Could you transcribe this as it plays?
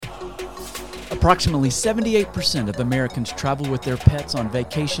Approximately 78% of Americans travel with their pets on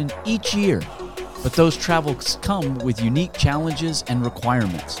vacation each year, but those travels come with unique challenges and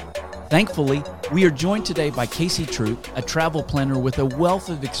requirements. Thankfully, we are joined today by Casey Troop, a travel planner with a wealth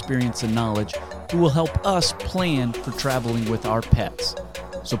of experience and knowledge who will help us plan for traveling with our pets.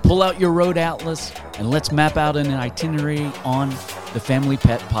 So pull out your road atlas and let's map out an itinerary on the Family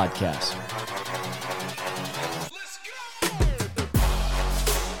Pet Podcast.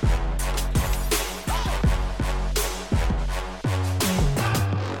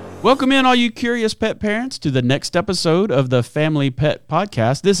 Welcome in, all you curious pet parents, to the next episode of the Family Pet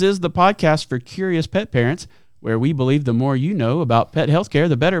Podcast. This is the podcast for curious pet parents, where we believe the more you know about pet healthcare,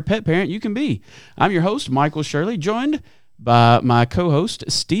 the better pet parent you can be. I'm your host, Michael Shirley, joined by my co-host,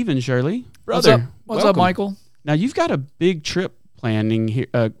 Stephen Shirley. Brother, what's up, Michael? Now, you've got a big trip planned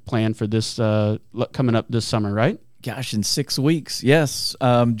for this coming up this summer, right? Gosh, in 6 weeks, yes.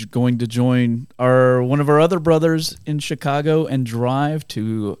 I'm going to join one of our other brothers in Chicago and drive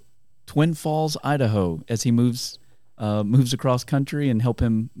to Twin Falls, Idaho, as he moves across country, and help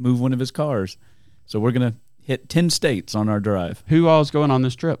him move one of his cars. So we're going to hit 10 states on our drive. Who all is going on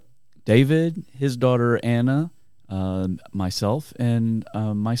this trip? David, his daughter Anna, myself, and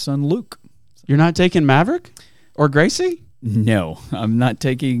my son Luke. You're not taking Maverick or Gracie? No, I'm not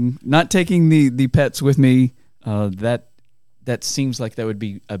taking the pets with me. That seems like that would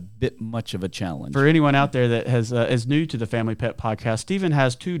be a bit much of a challenge. For anyone out there that is new to the Family Pet Podcast, Stephen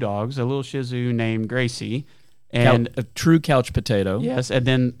has two dogs, a little Shih Tzu named Gracie, and a true couch potato. Yes, and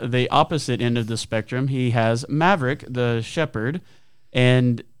then the opposite end of the spectrum, he has Maverick, the Shepherd.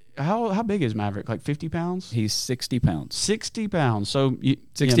 And how big is Maverick? Like 50 pounds? He's 60 pounds. 60 pounds. So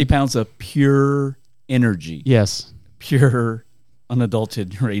 60 pounds of pure energy. Yes, pure,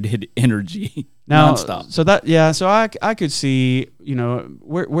 unadulterated energy. Now, nonstop. So I could see,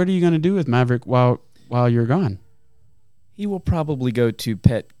 what are you going to do with Maverick while you're gone? He will probably go to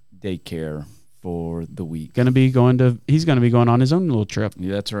pet daycare for the week. He's going to be going on his own little trip.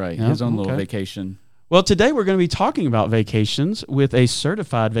 Yeah, that's right. Yeah, his own little vacation. Well, today we're going to be talking about vacations with a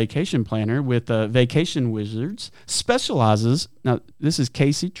certified vacation planner with Vacation Wizards. Now, this is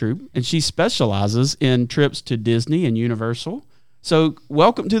Casey Troop, and she specializes in trips to Disney and Universal. So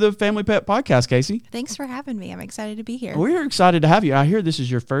welcome to the Family Pet Podcast, Casey. Thanks for having me. I'm excited to be here. We're excited to have you. I hear this is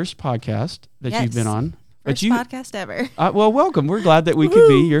your first podcast that you've been on. First podcast ever. Well, welcome. We're glad that we could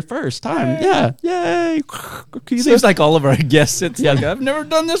be your first time. Yay. Yeah. Yay. Seems like all of our guests, it's like, I've never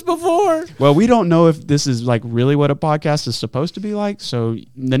done this before. Well, we don't know if this is like really what a podcast is supposed to be like. So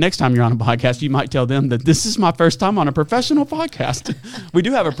the next time you're on a podcast, you might tell them that this is my first time on a professional podcast. We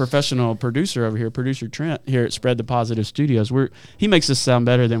do have a professional producer over here, producer Trent, here at Spread the Positive Studios. He makes us sound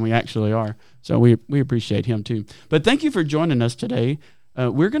better than we actually are. So we appreciate him too. But thank you for joining us today.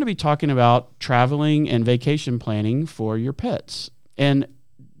 We're going to be talking about traveling and vacation planning for your pets. And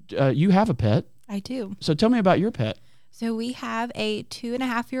you have a pet. I do. So tell me about your pet. So we have a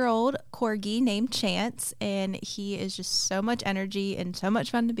 2.5-year-old corgi named Chance, and he is just so much energy and so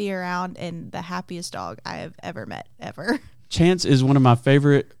much fun to be around, and the happiest dog I have ever met, ever. Chance is one of my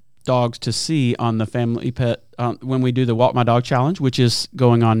favorite dogs to see on the Family Pet when we do the Walk My Dog Challenge, which is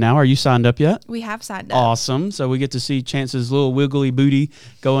going on now. Are you signed up yet? We have signed up. Awesome. So we get to see Chance's little wiggly booty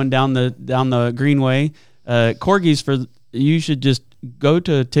going down the greenway. Corgis, you should just go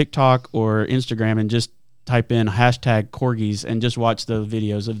to TikTok or Instagram and just type in #corgis and just watch the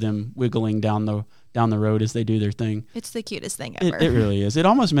videos of them wiggling down the road as they do their thing. It's the cutest thing ever. It really is. It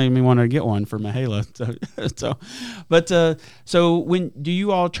almost made me want to get one for Mahala. So when do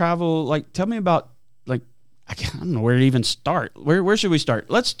you all travel? Like, tell me about, like, I don't know where to even start. Where should we start?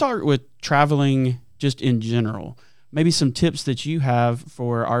 Let's start with traveling just in general. Maybe some tips that you have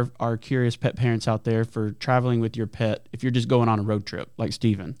for our curious pet parents out there for traveling with your pet if you're just going on a road trip like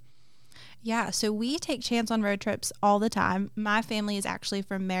Stephen. Yeah, so we take Chance on road trips all the time. My family is actually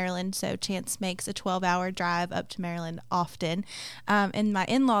from Maryland, so Chance makes a 12-hour drive up to Maryland often. And my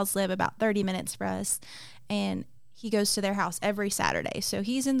in-laws live about 30 minutes from us, and he goes to their house every Saturday. So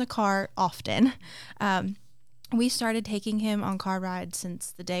he's in the car often. We started taking him on car rides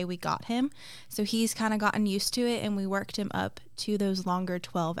since the day we got him. So he's kind of gotten used to it, and we worked him up to those longer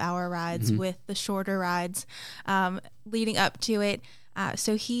 12-hour rides with the shorter rides leading up to it.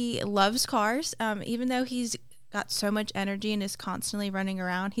 So he loves cars. Even though he's got so much energy and is constantly running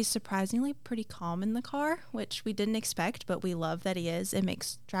around, he's surprisingly pretty calm in the car, which we didn't expect, but we love that he is. It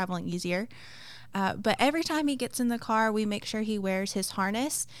makes traveling easier. But every time he gets in the car, we make sure he wears his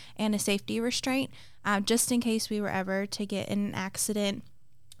harness and a safety restraint, just in case we were ever to get in an accident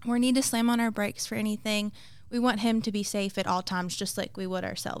or need to slam on our brakes for anything. we want him to be safe at all times, just like we would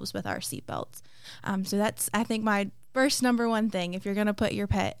ourselves with our seatbelts. So that's, I think, my first number one thing. If you're going to put your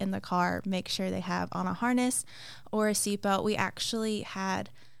pet in the car, make sure they have on a harness or a seatbelt. We actually had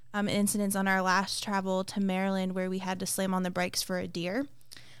incidents on our last travel to Maryland where we had to slam on the brakes for a deer.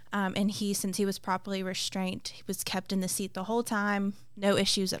 And since he was properly restrained, he was kept in the seat the whole time, no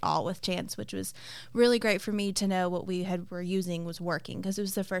issues at all with Chance, which was really great for me to know what we were using was working, because it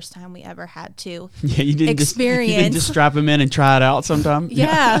was the first time we ever had to you didn't experience. You didn't just strap him in and try it out sometime?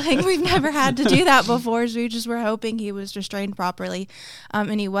 Yeah, like we've never had to do that before, so we just were hoping he was restrained properly,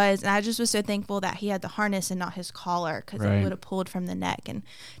 and he was. And I just was so thankful that he had the harness and not his collar, because it would have pulled from the neck, and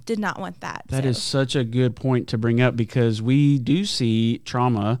did not want that. That is such a good point to bring up, because we do see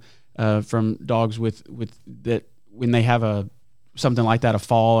trauma from dogs with that when they have something like that, a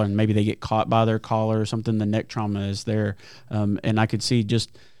fall, and maybe they get caught by their collar or something. The neck trauma is there, and I could see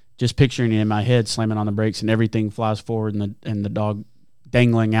just picturing it in my head, slamming on the brakes and everything flies forward, and the dog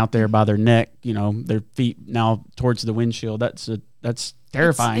dangling out there by their neck, their feet now towards the windshield. That's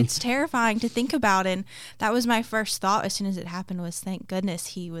terrifying. It's terrifying to think about, and that was my first thought as soon as it happened was, thank goodness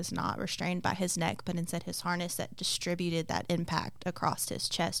he was not restrained by his neck, but instead his harness that distributed that impact across his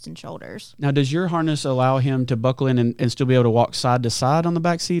chest and shoulders. Now, does your harness allow him to buckle in and still be able to walk side to side on the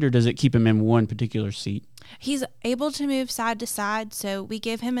back seat, or does it keep him in one particular seat? He's able to move side to side, so we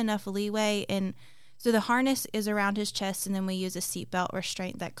give him enough leeway, and so the harness is around his chest, and then we use a seatbelt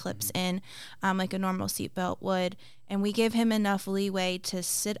restraint that clips in like a normal seatbelt would. And we give him enough leeway to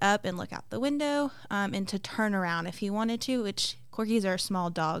sit up and look out the window and to turn around if he wanted to, which Corgis are a small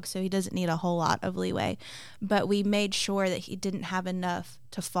dog, so he doesn't need a whole lot of leeway. But we made sure that he didn't have enough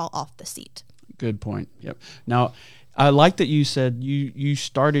to fall off the seat. Good point. Yep. Now, I like that you said you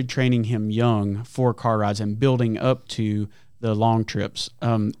started training him young for car rides and building up to the long trips.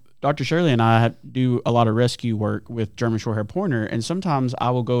 Dr. Shirley and I do a lot of rescue work with German Shorthair Pointer, and sometimes I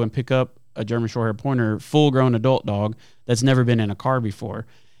will go and pick up a German Shorthair Pointer, full-grown adult dog that's never been in a car before,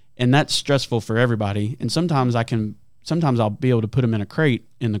 and that's stressful for everybody. And sometimes I'll be able to put him in a crate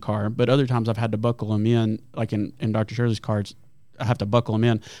in the car, but other times I've had to buckle him in, like in Dr. Shirley's car, I have to buckle him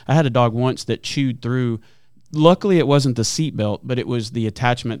in. I had a dog once that chewed through. Luckily, it wasn't the seatbelt, but it was the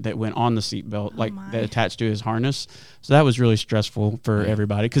attachment that went on the seatbelt, that attached to his harness. So that was really stressful for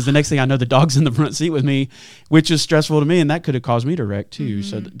everybody, because the next thing I know, the dog's in the front seat with me, which is stressful to me, and that could have caused me to wreck too. Mm-hmm.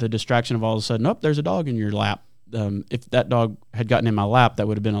 So the distraction of all of a sudden, there's a dog in your lap. If that dog had gotten in my lap, that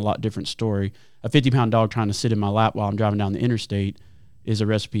would have been a lot different story. A 50-pound dog trying to sit in my lap while I'm driving down the interstate is a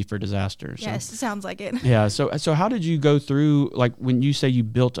recipe for disaster. Yes, it sounds like it. Yeah. So how did you go through, like when you say you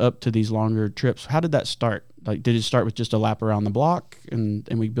built up to these longer trips, how did that start? Like, did it start with just a lap around the block and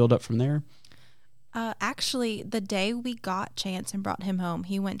we build up from there? Actually, the day we got Chance and brought him home,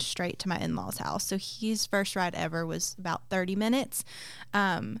 he went straight to my in-laws' house. So his first ride ever was about 30 minutes,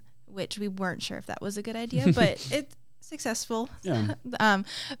 which we weren't sure if that was a good idea, but it's successful. Yeah.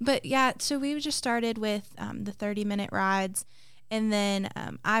 But yeah, so we just started with the 30-minute rides. And then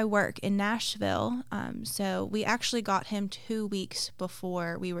I work in Nashville, so we actually got him 2 weeks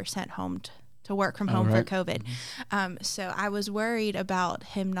before we were sent home to work from home for COVID. Mm-hmm. So I was worried about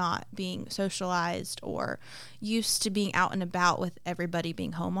him not being socialized or used to being out and about with everybody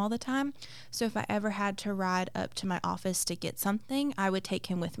being home all the time. So if I ever had to ride up to my office to get something, I would take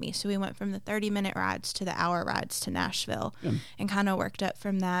him with me. So we went from the 30-minute rides to the hour rides to Nashville and kind of worked up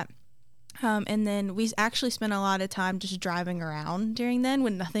from that. And then we actually spent a lot of time just driving around during then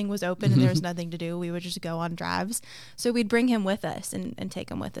when nothing was open and there was nothing to do. We would just go on drives. So we'd bring him with us and take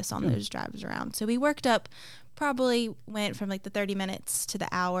him with us on those drives around. So we worked up, probably went from like the 30 minutes to the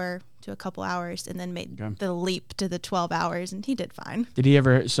hour to a couple hours, and then made the leap to the 12 hours, and he did fine. Did he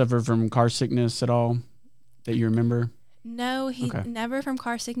ever suffer from car sickness at all that you remember? No, he never from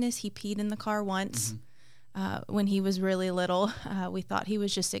car sickness. He peed in the car once. When he was really little. We thought he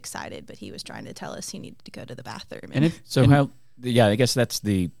was just excited, but he was trying to tell us he needed to go to the bathroom. I guess that's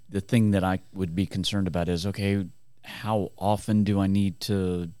the thing that I would be concerned about is, okay, how often do I need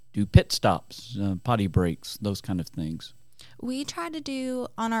to do pit stops, potty breaks, those kind of things? We try to do,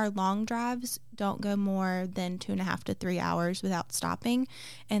 on our long drives, don't go more than 2.5 to 3 hours without stopping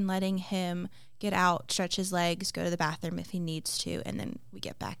and letting him get out, stretch his legs, go to the bathroom if he needs to, and then we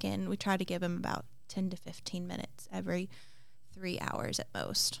get back in. We try to give him about 10 to 15 minutes every 3 hours at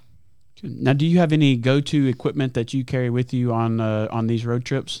most. Now, do you have any go-to equipment that you carry with you on these road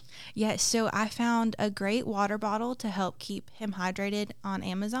trips? Yes, so I found a great water bottle to help keep him hydrated on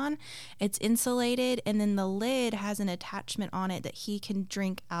Amazon. It's insulated, and then the lid has an attachment on it that he can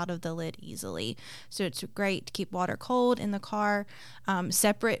drink out of the lid easily. So it's great to keep water cold in the car,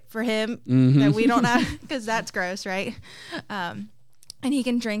 separate for him that we don't have, because that's gross, right? And he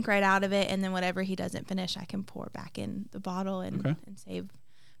can drink right out of it, and then whatever he doesn't finish, I can pour back in the bottle and save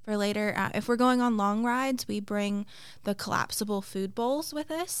for later. If we're going on long rides, we bring the collapsible food bowls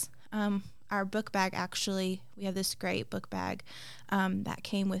with us. Our book bag, actually, we have this great book bag that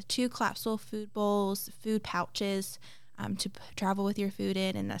came with 2 collapsible food bowls, food pouches to travel with your food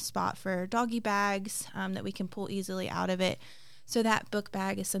in, and a spot for doggy bags that we can pull easily out of it. So that book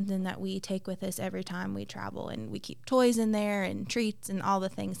bag is something that we take with us every time we travel, and we keep toys in there and treats and all the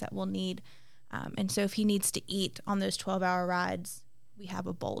things that we'll need. And so if he needs to eat on those 12-hour rides, we have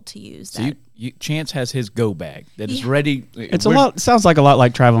a bowl to use. So Chance has his go bag that is ready. Sounds like a lot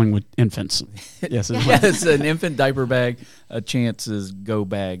like traveling with infants. Yes, it's an infant diaper bag, a Chance's go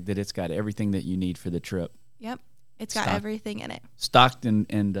bag that it's got everything that you need for the trip. Yep, it's got everything in it. Stocked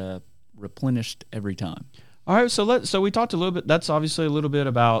and replenished every time. All right, so we talked a little bit. That's obviously a little bit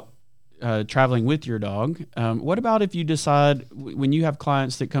about traveling with your dog. What about if you decide when you have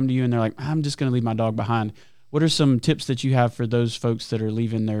clients that come to you and they're like, I'm just going to leave my dog behind? What are some tips that you have for those folks that are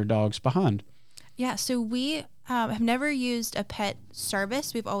leaving their dogs behind? Yeah, so we have never used a pet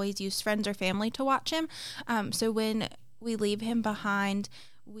service. We've always used friends or family to watch him. So when we leave him behind,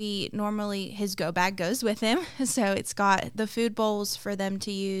 his go bag goes with him. So it's got the food bowls for them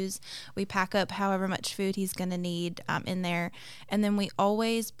to use. We pack up however much food he's going to need in there. And then we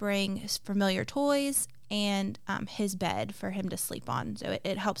always bring familiar toys and his bed for him to sleep on. So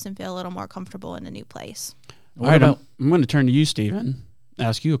it helps him feel a little more comfortable in a new place. All right, I'm going to turn to you, Stephen,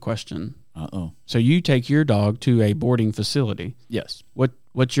 ask you a question. Uh-oh. So you take your dog to a boarding facility. Yes.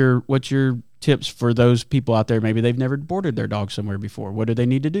 What's your tips for those people out there? Maybe they've never boarded their dog somewhere before. What do they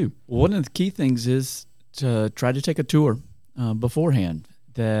need to do? Well, one of the key things is to try to take a tour beforehand.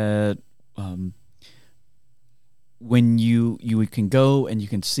 That when you can go and you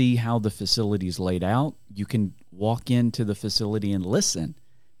can see how the facility is laid out, you can walk into the facility and listen.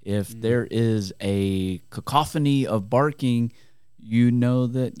 If there is a cacophony of barking, you know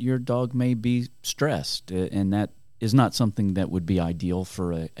that your dog may be stressed, and that is not something that would be ideal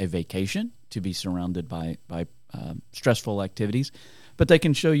for a vacation, to be surrounded by stressful activities. But they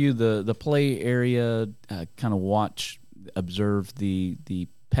can show you the play area, kind of observe the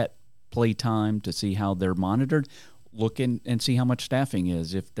pet play time to see how they're monitored, look in and see how much staffing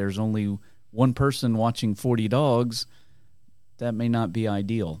is. If there's only one person watching 40 dogs, that may not be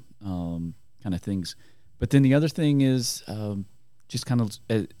ideal, kind of things. But then the other thing is just kind of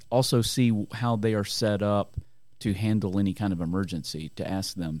also see how they are set up to handle any kind of emergency, to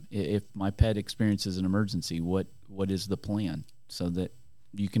ask them, if my pet experiences an emergency, what is the plan, so that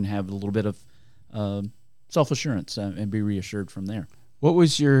you can have a little bit of self-assurance and be reassured from there. What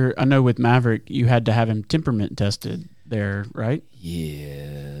was I know with Maverick, you had to have him temperament tested there, right?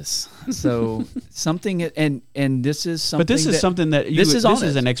 Yes. So something, and this is something. But this is something that this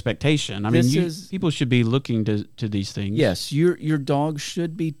is an expectation. I mean, people should be looking to these things. Yes, your dog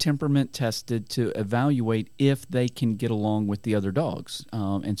should be temperament tested to evaluate if they can get along with the other dogs.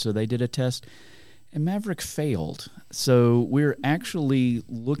 And so they did a test, and Maverick failed. So we're actually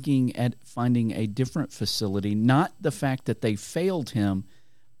looking at finding a different facility. Not the fact that they failed him,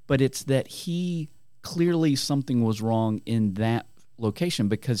 but it's that clearly something was wrong in that location,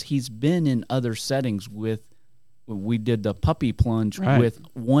 because he's been in other settings we did the puppy plunge with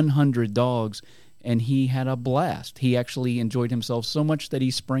 100 dogs, and he had a blast. He actually enjoyed himself so much that he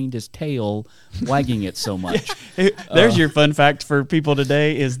sprained his tail wagging it so much. There's your fun fact for people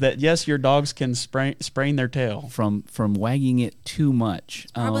today, is that yes, your dogs can sprain their tail from wagging it too much.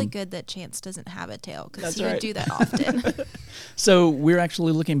 It's probably good that Chance doesn't have a tail, because he would do that often. So we're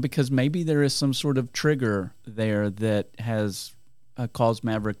actually looking, because maybe there is some sort of trigger there that has caused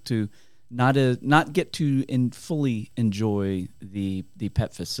Maverick to not get to fully enjoy the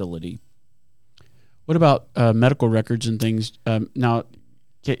pet facility. What about medical records and things? Now,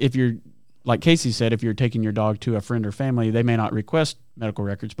 if you're, like Casey said, if you're taking your dog to a friend or family, they may not request medical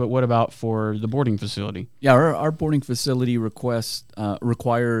records. But what about for the boarding facility? Yeah, our boarding facility requires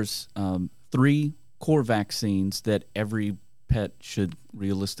 3 core vaccines that every pet should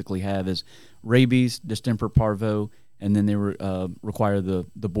realistically have: is rabies, distemper parvo, and then they require the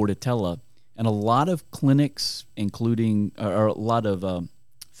Bordetella. And a lot of clinics, including or a lot of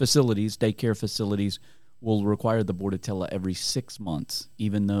facilities, daycare facilities, will require the Bordetella every 6 months,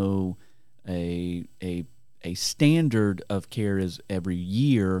 even though a standard of care is every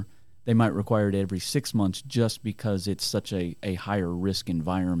year. They might require it every 6 months just because it's such a higher risk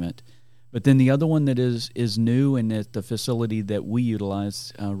environment. But then the other one that is new and at the facility that we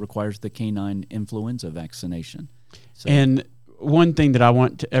utilize requires the canine influenza vaccination. So, and one thing that I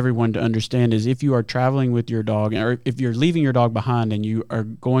want everyone to understand is if you are traveling with your dog, or if you're leaving your dog behind and you are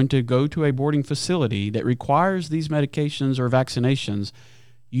going to go to a boarding facility that requires these medications or vaccinations,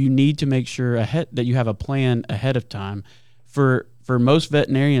 you need to make sure that you have a plan ahead of time. For most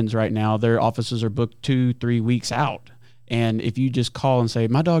veterinarians right now, their offices are booked 2-3 weeks out. And if you just call and say,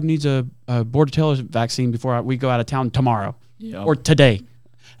 my dog needs a Bordetella vaccine before we go out of town tomorrow or today,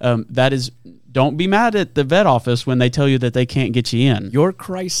 don't be mad at the vet office when they tell you that they can't get you in. Your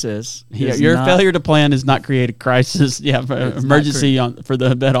crisis, your failure to plan is not create a crisis. Emergency for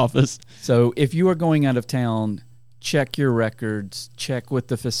the vet office. So if you are going out of town, check your records, check with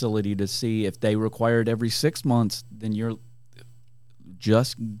the facility to see if they require it every 6 months. Then you're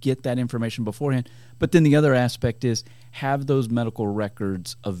just get that information beforehand. But then the other aspect is have those medical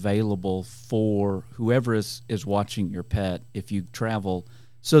records available for whoever is watching your pet if you travel,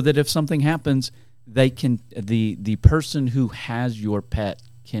 so that if something happens, they can the person who has your pet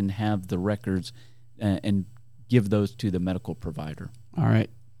can have the records and give those to the medical provider. All right,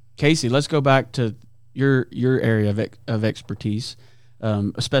 Casey, let's go back to your area of expertise,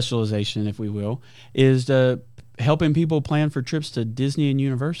 a specialization, if we will, is helping people plan for trips to Disney and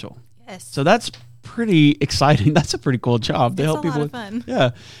Universal. Yes. So that's pretty exciting. That's a pretty cool job to help people. It's a lot of fun.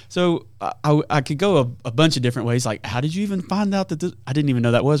 Yeah. So I could go a bunch of different ways. Like, how did you even find out that I didn't even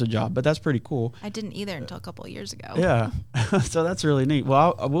know that was a job, but that's pretty cool. I didn't either until a couple of years ago. Yeah. So that's really neat.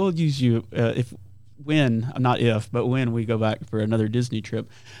 Well, I will use you when we go back for another Disney trip.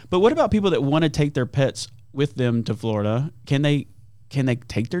 But what about people that want to take their pets with them to Florida? Can they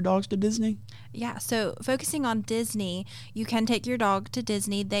take their dogs to Disney? Yeah, so focusing on Disney, you can take your dog to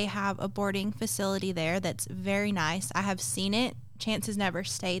Disney. They have a boarding facility there that's very nice. I have seen it. Chance has never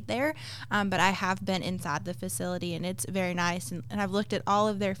stayed there, but I have been inside the facility, and it's very nice. And I've looked at all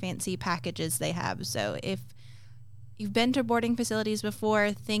of their fancy packages they have. So if you've been to boarding facilities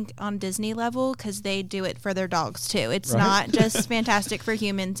before, think on Disney level, because they do it for their dogs too. It's not just fantastic for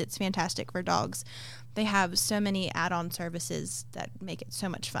humans, it's fantastic for dogs. They have so many add-on services that make it so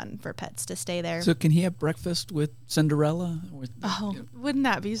much fun for pets to stay there. So can he have breakfast with Cinderella? Wouldn't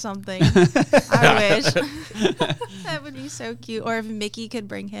that be something? I wish. That would be so cute. Or if Mickey could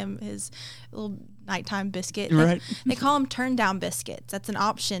bring him his little nighttime biscuit. Right. They call them turn-down biscuits. That's an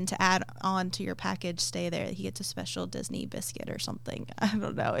option to add on to your package stay there. He gets a special Disney biscuit or something. I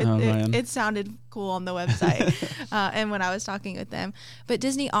don't know. It sounded cool on the website and when I was talking with them. But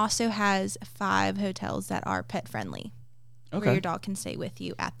Disney also has 5 hotels that are pet-friendly where your dog can stay with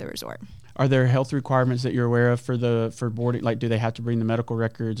you at the resort. Are there health requirements that you're aware of for boarding? Like, do they have to bring the medical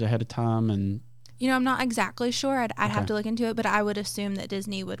records ahead of time? And I'm not exactly sure. I'd have to look into it, but I would assume that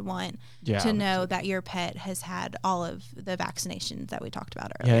Disney would want to know that your pet has had all of the vaccinations that we talked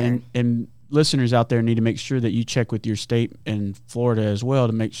about earlier. Yeah, and listeners out there need to make sure that you check with your state and Florida as well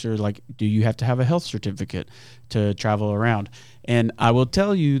to make sure, like, do you have to have a health certificate to travel around? And I will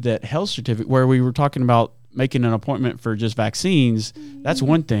tell you that health certificate, where we were talking about making an appointment for just vaccines, that's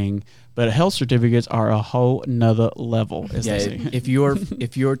one thing. But health certificates are a whole nother level, as they say. If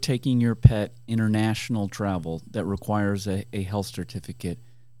you're taking your pet international travel that requires a health certificate,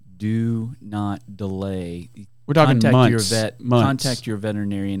 do not delay. We're talking months. Contact your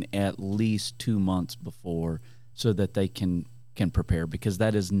veterinarian at least 2 months before, so that they can prepare, because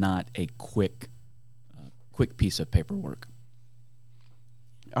that is not a quick piece of paperwork.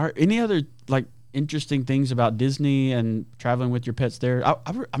 Are any other interesting things about Disney and traveling with your pets there?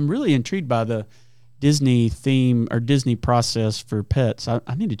 I'm really intrigued by the Disney theme or Disney process for pets. I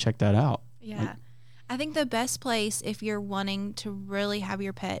need to check that out. Yeah. I think the best place if you're wanting to really have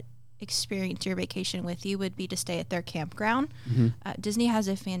your pet experience your vacation with you would be to stay at their campground. Mm-hmm. Disney has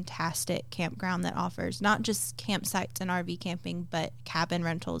a fantastic campground that offers not just campsites and RV camping, but cabin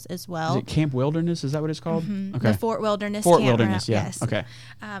rentals as well. Is it Camp Wilderness? Is that what it's called? Mm-hmm. Okay. The Fort Wilderness Wilderness, yeah. Yes. Okay.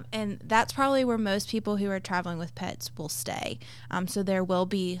 And that's probably where most people who are traveling with pets will stay. So there will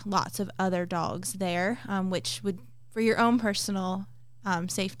be lots of other dogs there, which would, for your own personal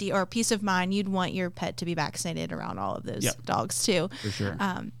safety or peace of mind, you'd want your pet to be vaccinated around all of those dogs too. For sure.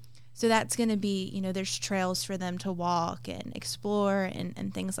 So that's going to be, there's trails for them to walk and explore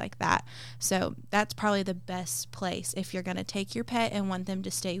and things like that. So that's probably the best place if you're going to take your pet and want them to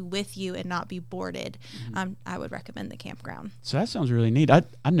stay with you and not be boarded. Mm-hmm. I would recommend the campground. So that sounds really neat. I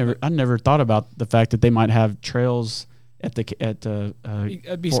never thought about the fact that they might have trails at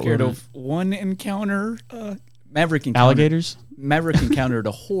I'd be Fort scared Lauderdale. of one encounter. Maverick encountered Alligators? Maverick encountered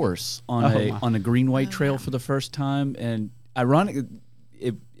a horse on Oh, on a Greenway trail for the first time, and ironically,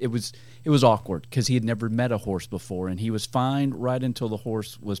 it was awkward because he had never met a horse before, and he was fine right until the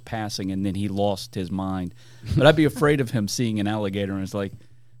horse was passing, and then he lost his mind. But I'd be afraid of him seeing an alligator, and it's like,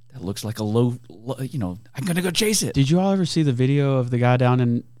 that looks like a low, I'm gonna go chase it. Did you all ever see the video of the guy down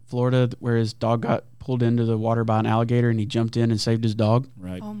in Florida where his dog got pulled into the water by an alligator and he jumped in and saved his dog?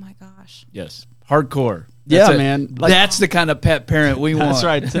 Right. Oh my gosh. Yes. Hardcore. Yeah, That's man. That's the kind of pet parent we want. That's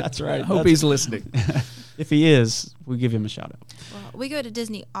right. That's right. I hope he's listening. If he is, we'll give him a shout out. Well, we go to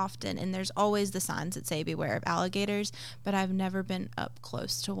Disney often, and there's always the signs that say beware of alligators, but I've never been up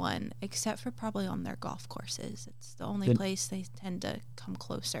close to one, except for probably on their golf courses. It's the only place they tend to come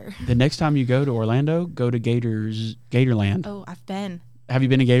closer. The next time you go to Orlando, go to Gatorland. Oh, I've been. Have you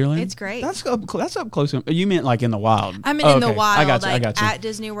been to Gatorland? It's great. That's up close. You meant like in the wild. I mean, in the okay. wild, I got you. like at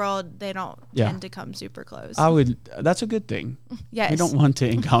Disney World, they don't tend to come super close. That's a good thing. Yes. We don't want to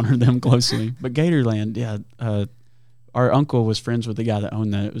encounter them closely. But Gatorland, yeah. Our uncle was friends with the guy that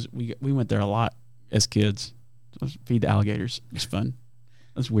owned that. We went there a lot as kids. Feed the alligators. It's fun.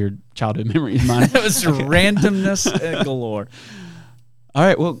 That's weird childhood memory of mine. That was randomness galore. All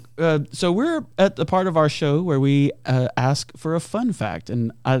right. Well, so we're at the part of our show where we ask for a fun fact.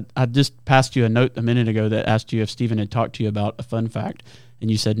 And I just passed you a note a minute ago that asked you if Stephen had talked to you about a fun fact. And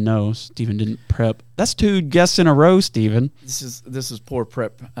you said no, Stephen didn't prep. That's 2 guests in a row, Stephen. This is poor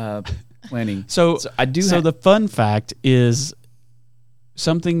prep planning. So I do. So the fun fact is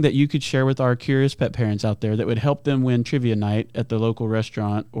something that you could share with our curious pet parents out there that would help them win trivia night at the local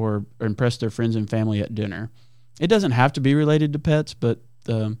restaurant or impress their friends and family at dinner. It doesn't have to be related to pets, but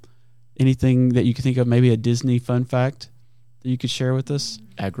anything that you could think of, maybe a Disney fun fact that you could share with us.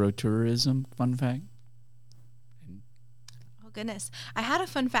 Agro-tourism fun fact. Oh, goodness. I had a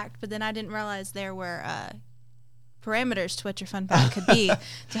fun fact, but then I didn't realize there were parameters to what your fun fact could be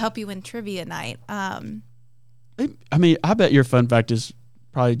to help you win trivia night. I mean, I bet your fun fact is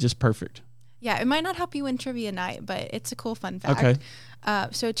probably just perfect. Yeah, it might not help you win trivia night, but it's a cool fun fact. Okay.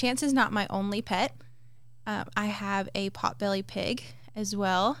 So Chance is not my only pet. I have a potbelly pig as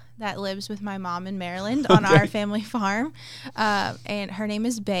well that lives with my mom in Maryland on our family farm. And her name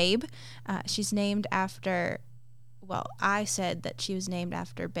is Babe. She's named after, I said that she was named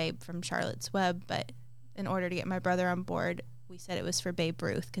after Babe from Charlotte's Web, but in order to get my brother on board, we said it was for Babe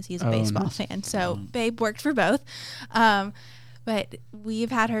Ruth because he's a baseball fan. So Babe worked for both. But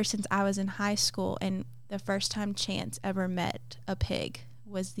we've had her since I was in high school, and the first time Chance ever met a pig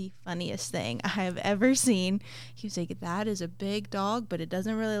was the funniest thing I have ever seen. He was like, that is a big dog, but it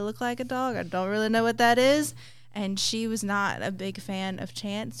doesn't really look like a dog. I don't really know what that is. And she was not a big fan of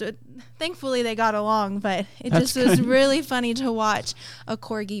Chance. So thankfully they got along, but it was really funny to watch a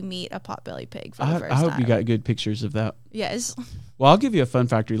corgi meet a potbelly pig for the first time. I hope you got good pictures of that. Yes. Well, I'll give you a fun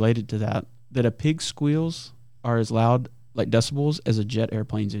fact related to that a pig's squeals are as loud, like decibels, as a jet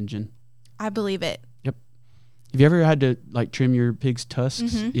airplane's engine. I believe it. Have you ever had to like trim your pig's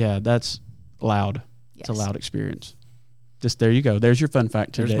tusks? Mm-hmm. Yeah, that's loud. Yes. It's a loud experience. Just there you go. There's your fun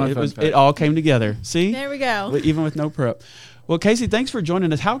fact today. There's my fun fact. It all came together. See? There we go. Even with no prep. Well, Casey, thanks for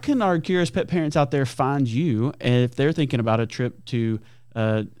joining us. How can our curious pet parents out there find you if they're thinking about a trip to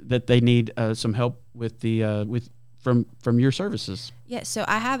that they need some help with from your services? Yes, so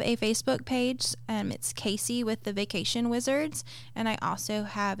I have a Facebook page. It's Casey with the Vacation Wizards, and I also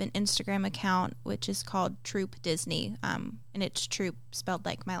have an Instagram account which is called Troop Disney, and it's Troop spelled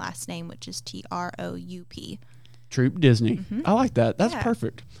like my last name, which is TROUP. Troop Disney. Mm-hmm. I like that. That's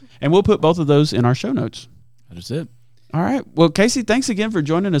perfect. And we'll put both of those in our show notes. That is it. All right. Well, Casey, thanks again for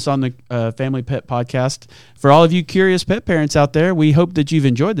joining us on the Family Pet Podcast. For all of you curious pet parents out there, we hope that you've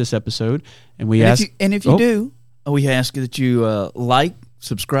enjoyed this episode. And if you do, we ask that you like,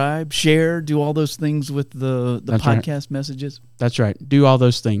 subscribe, share, do all those things with the podcast messages. That's right. Do all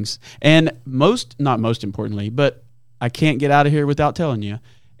those things. And not most importantly, but I can't get out of here without telling you,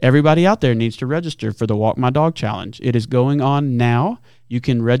 everybody out there needs to register for the Walk My Dog Challenge. It is going on now. You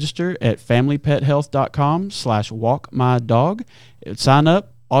can register at familypethealth.com/walkmydog. Sign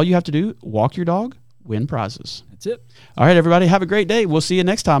up. All you have to do, walk your dog, win prizes. That's it. All right, everybody, have a great day. We'll see you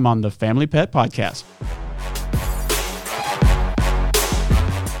next time on the Family Pet Podcast.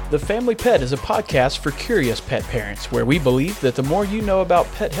 The Family Pet is a podcast for curious pet parents where we believe that the more you know about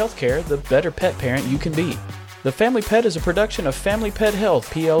pet healthcare, the better pet parent you can be. The Family Pet is a production of Family Pet Health,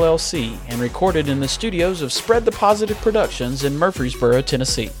 PLLC, and recorded in the studios of Spread the Positive Productions in Murfreesboro,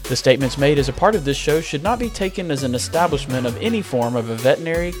 Tennessee. The statements made as a part of this show should not be taken as an establishment of any form of a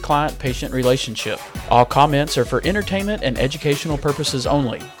veterinary client-patient relationship. All comments are for entertainment and educational purposes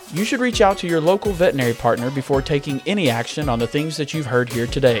only. You should reach out to your local veterinary partner before taking any action on the things that you've heard here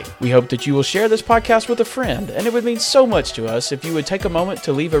today. We hope that you will share this podcast with a friend, and it would mean so much to us if you would take a moment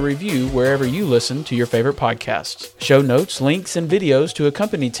to leave a review wherever you listen to your favorite podcasts. Show notes, links, and videos to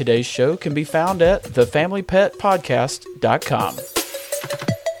accompany today's show can be found at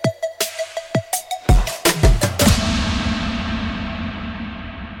thefamilypetpodcast.com.